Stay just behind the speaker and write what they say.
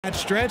That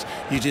stretch,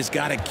 you just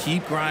got to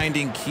keep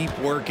grinding, keep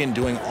working,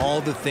 doing all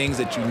the things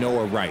that you know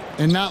are right.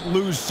 And not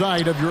lose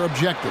sight of your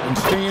objective and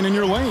staying in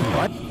your lane,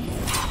 right?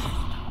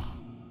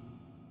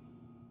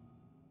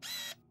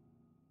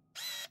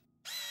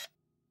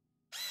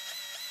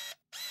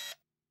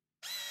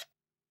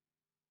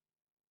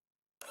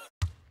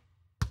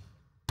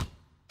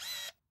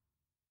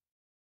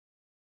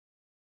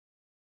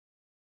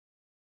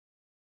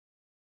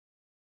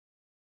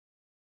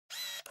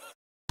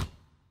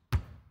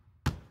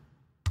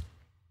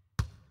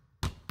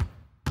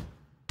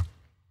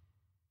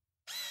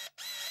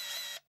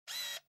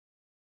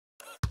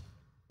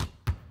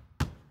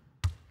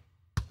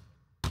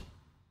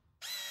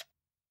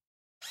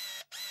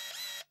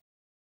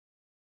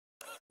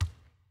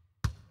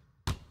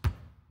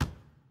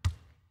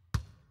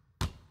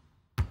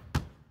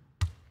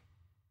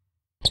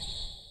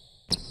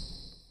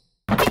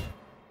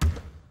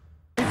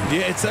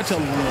 Yeah, it's such a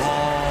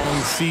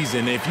long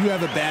season. If you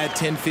have a bad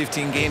 10,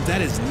 15 games, that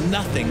is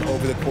nothing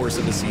over the course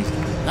of a season.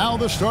 Now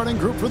the starting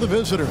group for the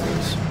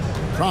visitors.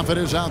 Prophet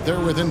is out there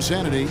with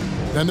Insanity.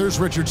 Then there's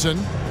Richardson.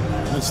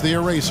 That's the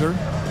eraser.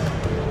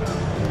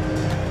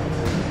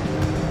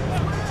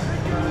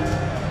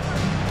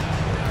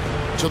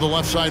 To the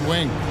left side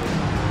wing.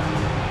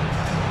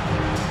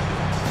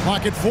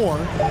 Clock at 4.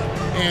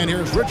 And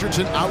here's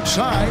Richardson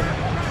outside.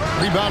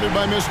 Rebounded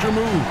by Mr.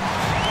 Move.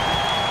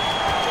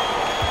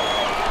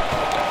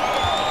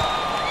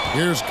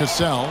 Here's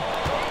Cassell.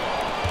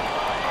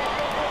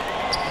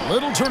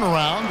 Little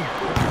turnaround.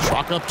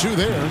 Chalk up 2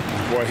 there.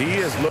 Well, he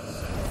is looking.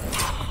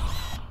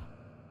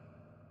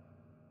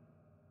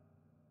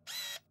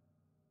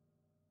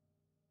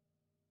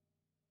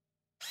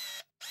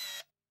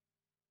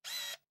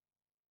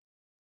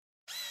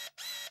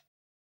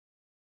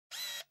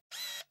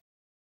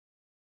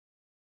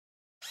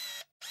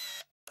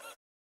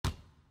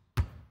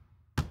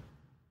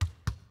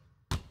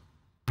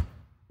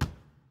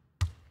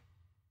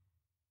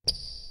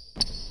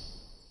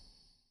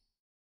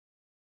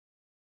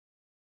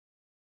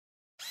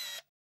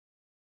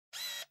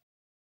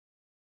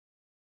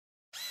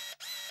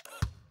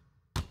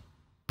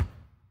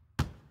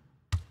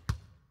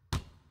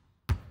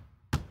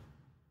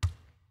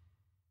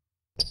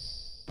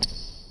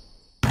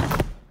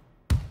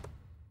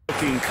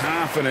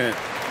 Confident.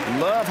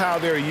 Love how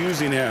they're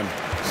using him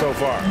so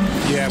far.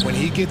 Yeah, when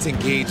he gets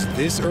engaged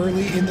this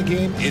early in the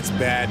game, it's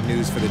bad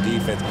news for the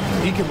defense.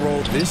 He can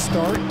roll this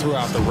start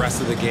throughout the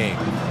rest of the game.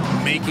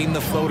 Making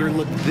the floater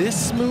look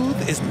this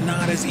smooth is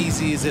not as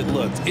easy as it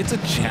looks. It's a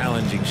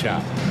challenging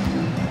shot.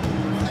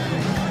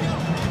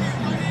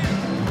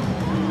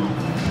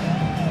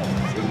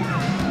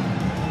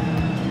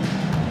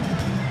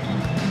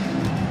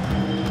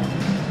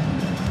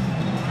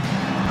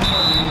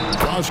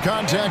 Lost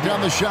contact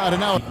on the shot, and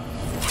now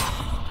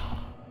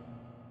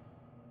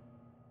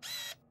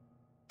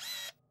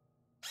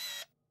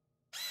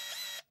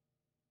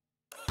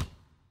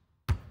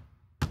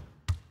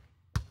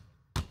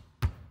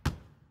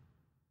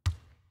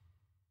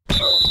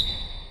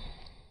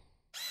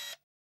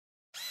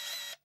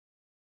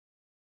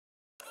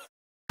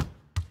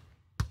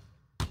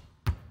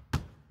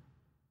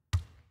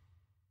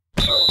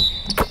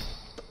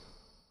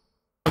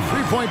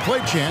 3-point play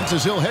chance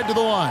as he'll head to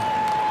the line.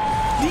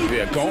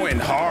 Yeah, going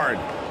hard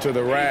to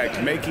the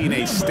rack, making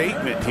a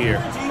statement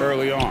here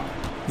early on.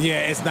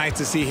 Yeah, it's nice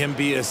to see him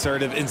be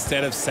assertive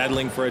instead of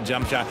settling for a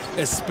jump shot,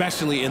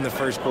 especially in the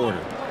first quarter.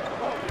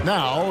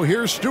 Now,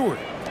 here's Stewart.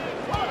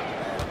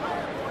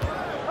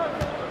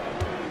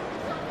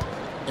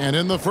 And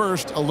in the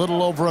first, a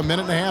little over a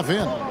minute and a half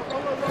in.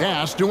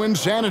 Pass to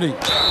Insanity.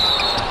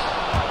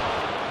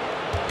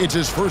 It's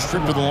his first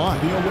trip to the line.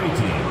 The away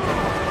team,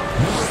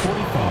 number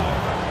 45,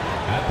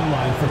 at the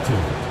line for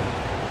 2.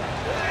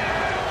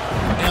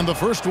 And the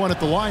first one at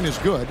the line is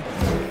good.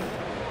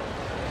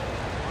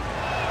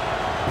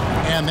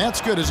 And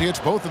that's good as he hits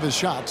both of his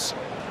shots.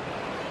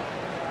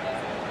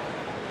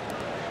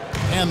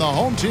 And the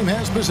home team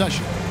has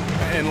possession.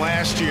 And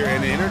last year,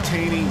 an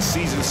entertaining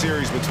season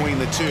series between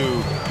the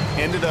two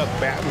ended up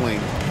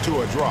battling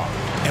to a draw.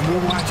 And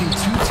we're watching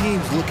two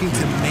teams looking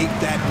to make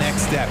that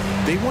next step.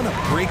 They want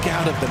to break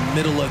out of the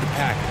middle of the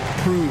pack,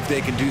 prove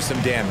they can do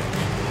some damage.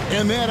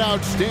 And that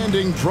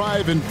outstanding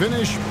drive and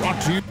finish brought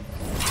to you.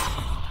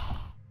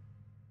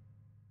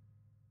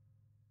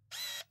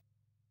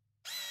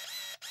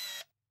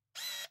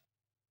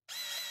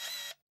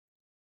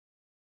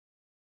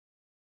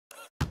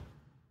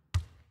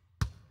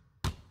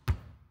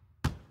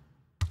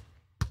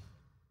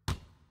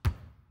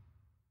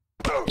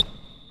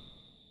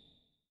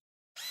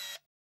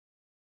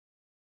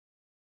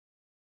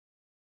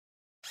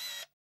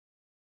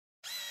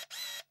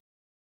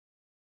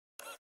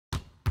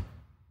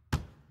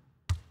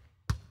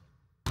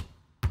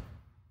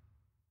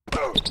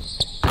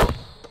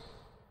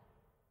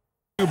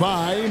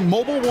 By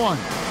Mobile One.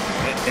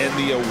 And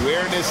the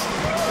awareness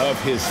of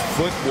his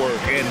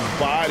footwork and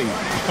body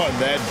on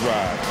that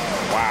drive.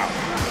 Wow.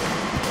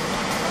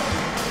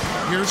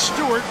 Here's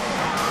Stewart.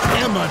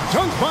 And the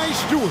dunk by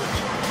Stewart.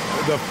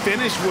 The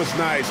finish was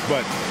nice,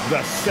 but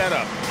the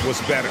setup was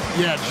better.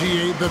 Yeah,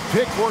 GA, the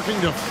pick working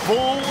to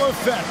full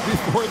effect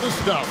before the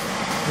stuff.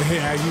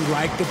 Yeah, you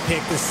like the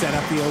pick to set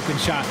up the open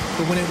shot,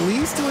 but when it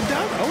leads to a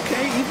dunk,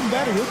 okay, even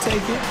better, he'll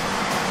take it.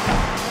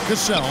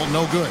 Cassell,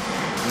 no good.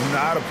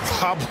 Not a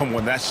problem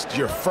when that's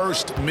your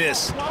first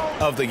miss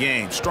of the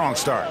game. Strong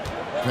start.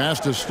 Pass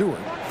to Stewart,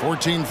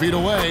 14 feet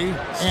away,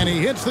 and he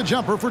hits the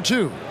jumper for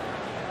 2.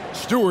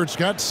 Stewart's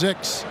got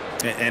 6.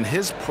 And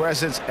his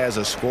presence as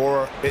a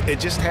scorer, it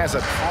just has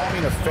a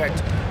calming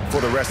effect for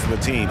the rest of the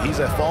team. He's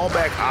a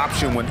fallback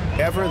option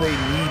whenever they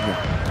need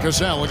one.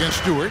 Cassell against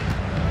Stewart.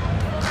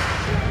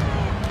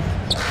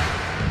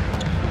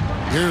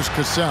 Here's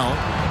Cassell.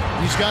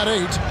 He's got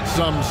 8.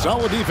 Some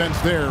solid defense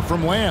there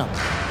from Lamb.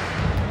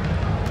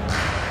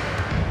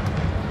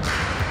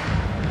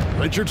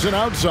 Richardson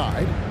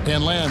outside,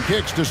 and Lamb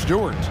kicks to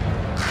Stewart.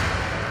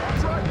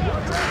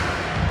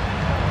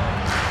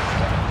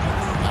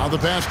 Now the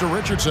pass to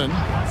Richardson.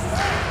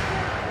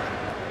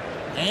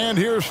 And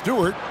here's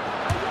Stewart.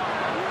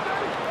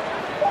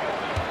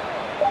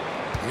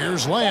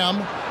 Here's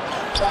Lamb.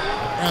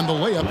 And the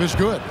layup is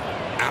good.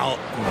 Out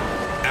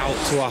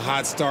to a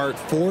hot start.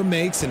 4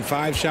 makes and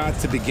 5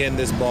 shots to begin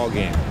this ball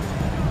game.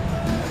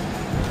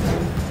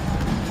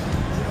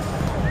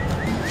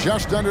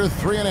 Just under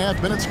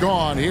 3.5 minutes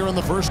gone here in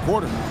the first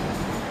quarter.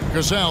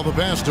 Cassell, the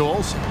pass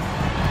tools.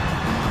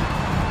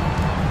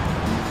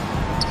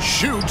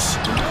 Shoots.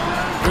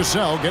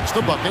 Cassell gets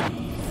the bucket.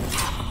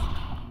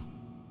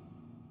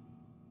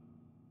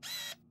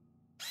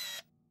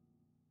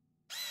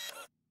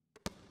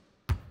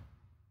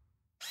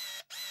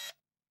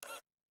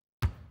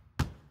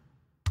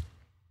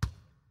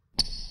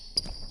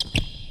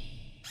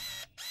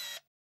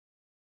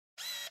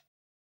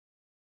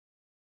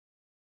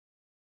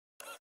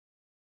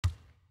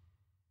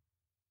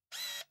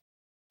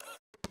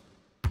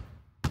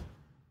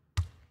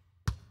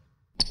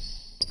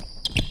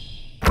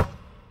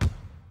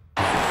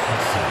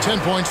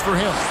 Points for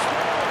him.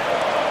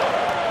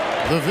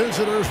 The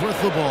visitors with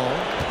the ball.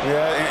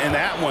 Yeah, and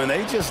that one,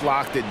 they just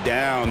locked it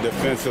down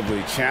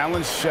defensively.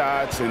 Challenged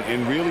shots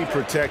and really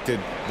protected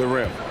the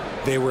rim.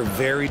 They were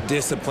very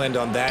disciplined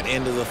on that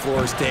end of the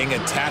floor, staying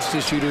attached to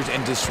shooters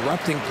and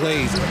disrupting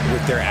plays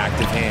with their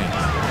active hands.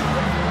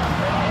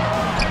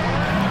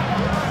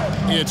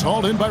 It's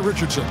hauled in by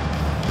Richardson.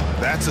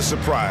 That's a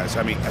surprise.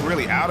 I mean,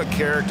 really out of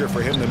character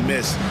for him to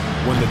miss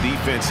when the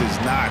defense is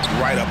not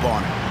right up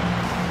on it.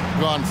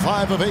 Gone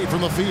 5 of 8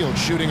 from the field,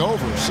 shooting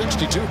over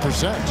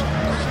 62%.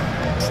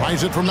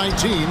 Tries it from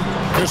 19.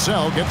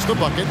 Cassell gets the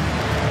bucket.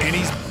 And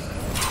he's...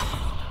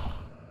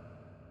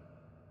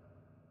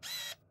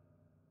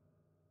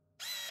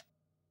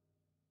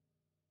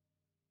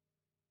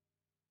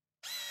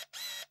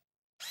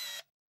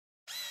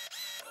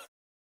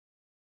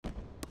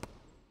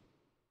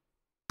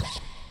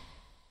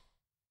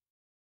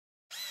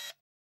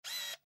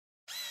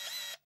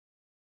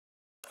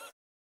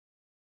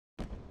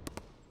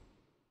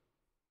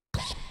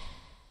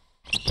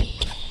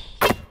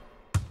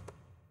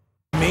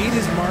 made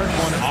his mark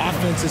on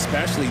offense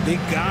especially. They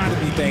got to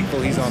be thankful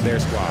he's on their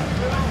squad.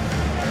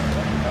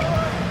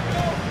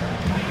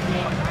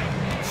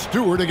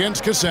 Stewart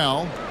against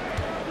Cassell.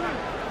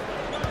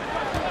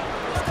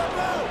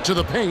 To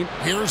the paint.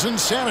 Here's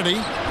Insanity.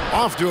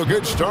 Off to a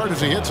good start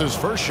as he hits his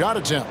first shot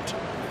attempt.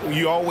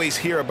 You always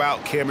hear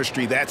about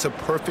chemistry. That's a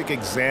perfect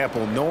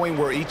example, knowing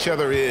where each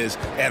other is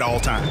at all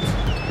times.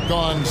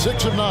 Gone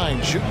 6 of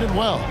 9, shooting it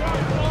well.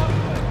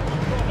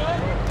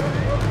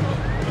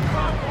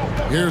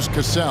 Here's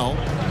Cassell.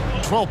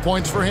 12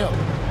 points for him.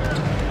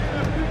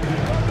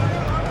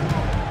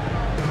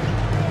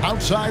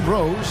 Outside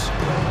Rose.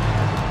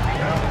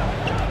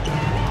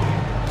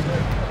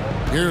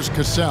 Here's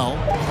Cassell.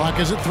 Clock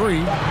is at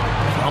 3.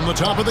 From the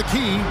top of the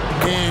key.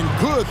 And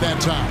good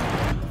that time.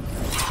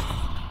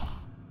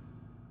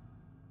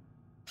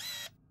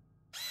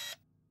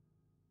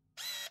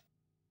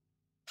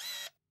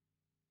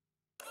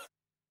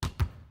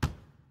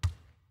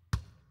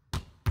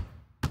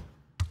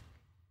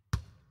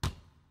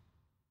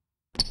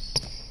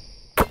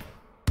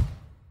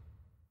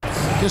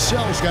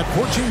 Cassell's got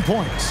 14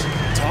 points.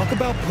 Talk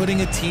about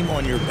putting a team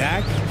on your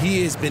back.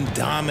 He has been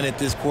dominant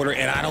this quarter,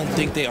 and I don't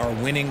think they are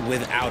winning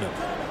without him.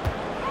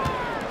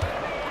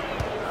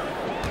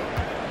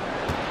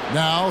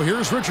 Now,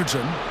 here's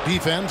Richardson.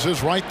 Defense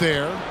is right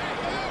there.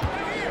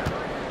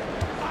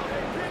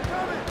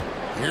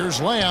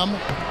 Here's Lamb.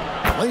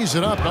 Lays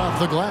it up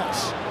off the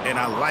glass. And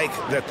I like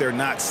that they're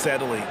not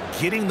settling.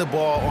 Getting the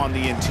ball on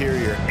the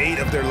interior, 8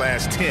 of their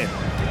last 10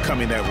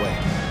 coming that way.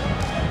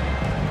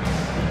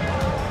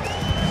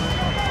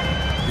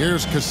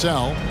 Here's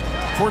Cassell.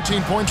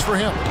 14 points for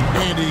him.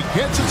 And he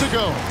gets it to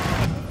go.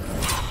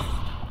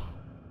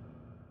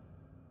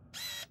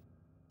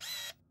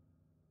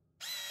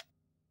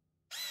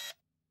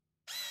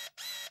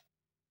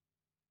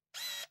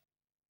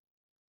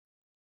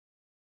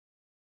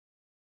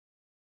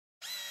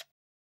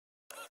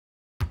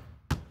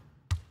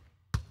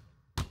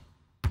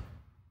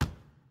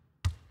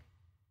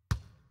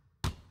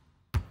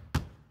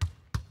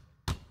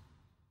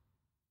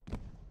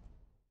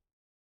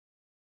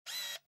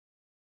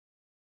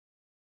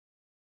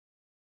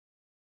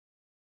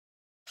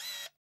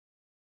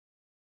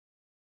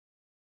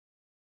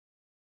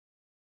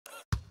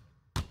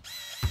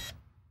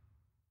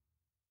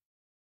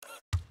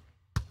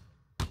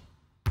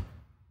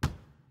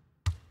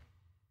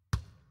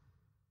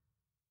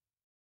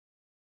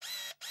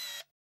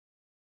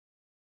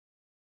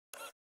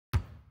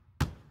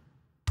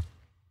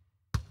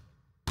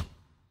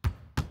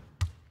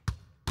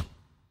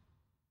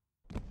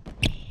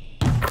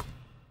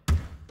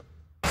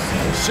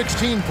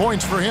 16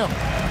 points for him.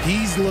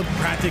 He's looked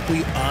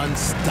practically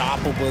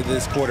unstoppable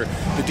this quarter.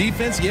 The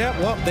defense, yeah,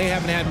 well, they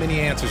haven't had many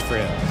answers for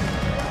him.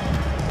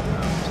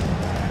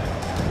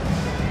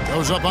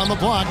 Goes up on the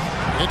block.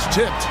 It's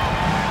tipped.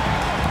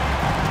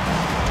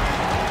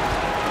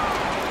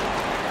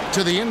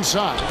 To the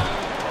inside.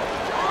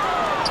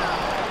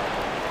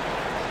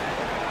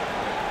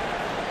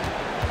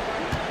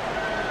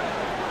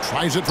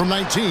 Tries it from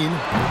 19.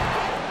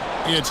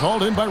 It's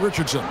hauled in by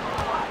Richardson.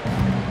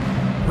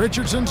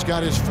 Richardson's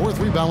got his 4th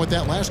rebound with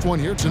that last one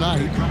here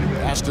tonight.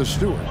 Pass to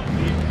Stewart.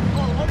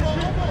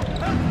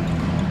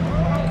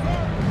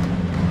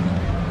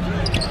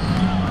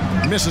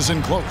 Misses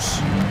in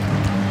close.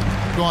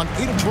 Gone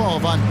 8 of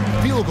 12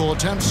 on field goal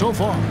attempts so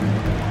far.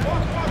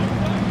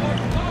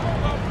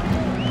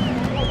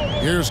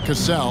 Here's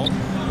Cassell.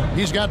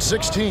 He's got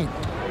 16.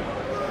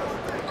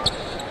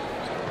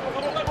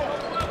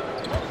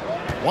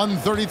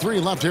 1:33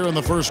 left here in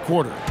the first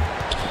quarter.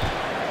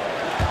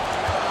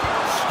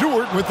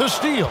 Stewart with the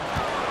steal.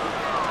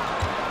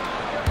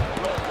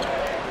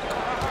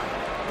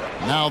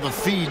 Now the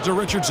feed to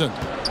Richardson.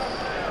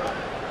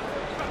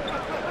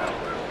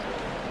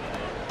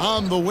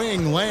 On the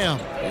wing, Lamb.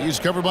 He's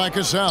covered by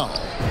Cassell.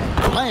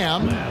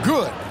 Lamb,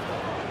 good.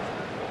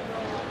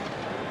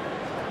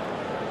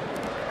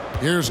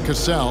 Here's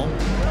Cassell.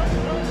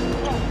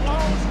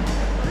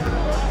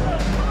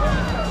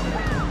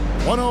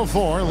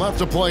 1:04 left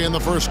to play in the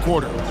first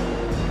quarter.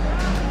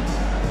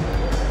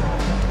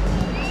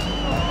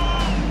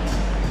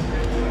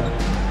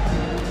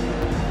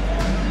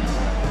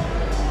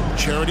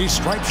 Charity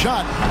stripe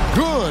shot.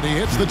 Good. He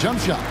hits the jump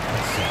shot.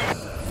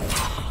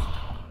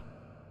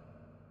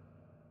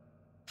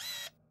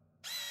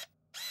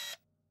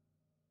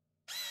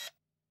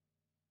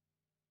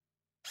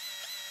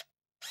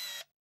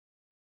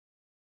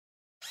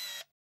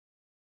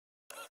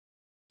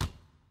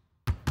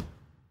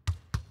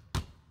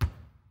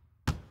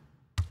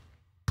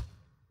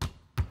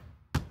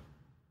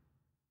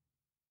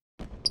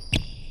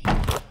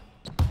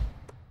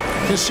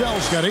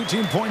 Cassell's got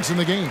 18 points in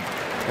the game.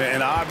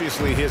 And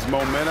obviously his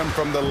momentum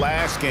from the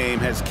last game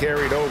has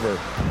carried over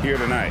here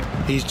tonight.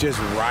 He's just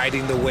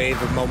riding the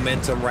wave of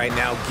momentum right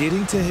now,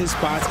 getting to his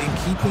spots and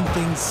keeping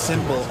things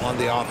simple on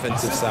the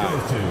offensive side.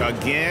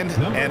 Again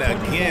and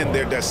again,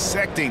 they're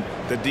dissecting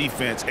the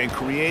defense and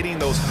creating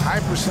those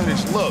high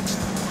percentage looks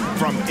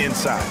from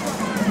inside.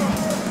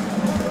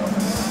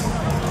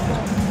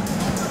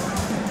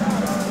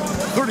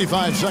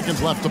 35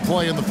 seconds left to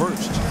play in the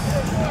first.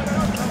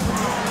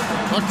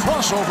 A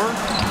crossover.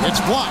 It's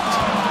blocked.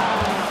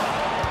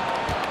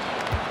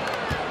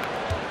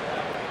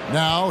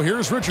 Now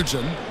here's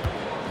Richardson.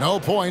 No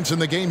points in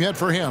the game yet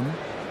for him.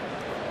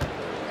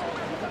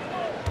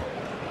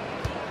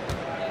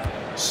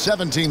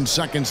 17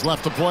 seconds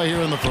left to play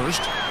here in the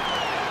first.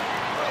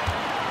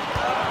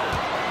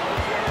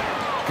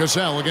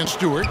 Cassell against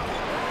Stewart.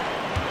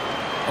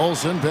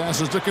 Olsen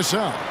passes to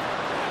Cassell.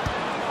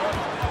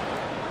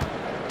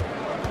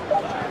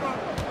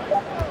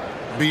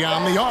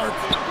 Beyond the arc.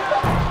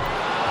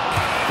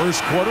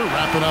 First quarter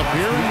wrapping up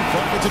here.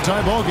 It's a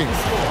tie ball game.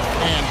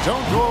 And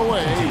don't go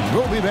away.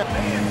 We'll be back.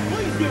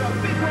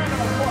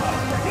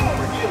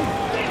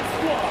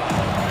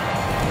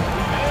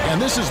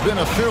 And this has been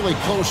a fairly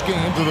close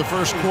game through the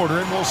first quarter,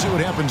 and we'll see what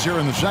happens here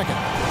in the second.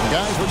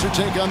 Guys, what's your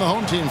take on the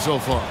home team so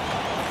far?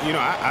 You know,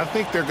 I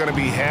think they're going to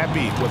be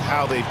happy with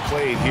how they've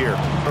played here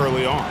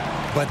early on.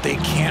 But they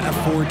can't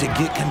afford to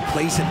get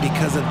complacent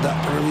because of the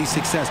early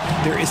success.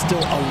 There is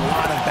still a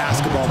lot of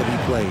basketball to be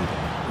played.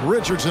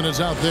 Richardson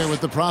is out there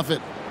with the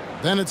Prophet.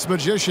 Then it's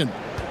Magician.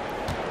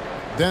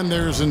 Then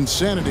there's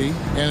Insanity,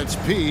 and it's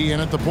P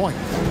in at the point.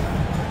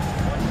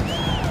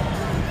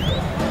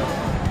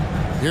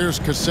 Here's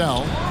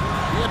Cassell.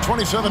 He had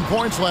 27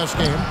 points last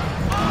game.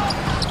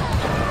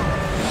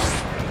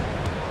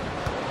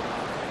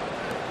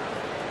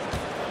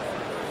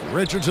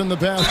 Richardson the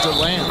pass to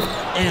Lamb.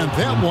 And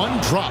that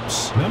one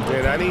drops.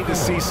 And I need to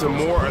see some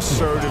more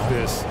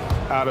assertiveness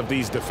out of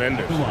these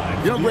defenders.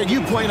 You know, Greg,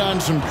 you played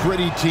on some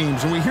gritty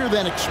teams, and we hear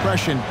that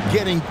expression,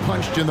 getting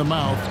punched in the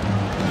mouth,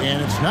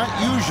 and it's not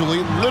usually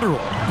literal.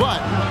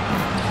 But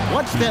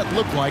what's that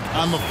look like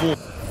on the floor?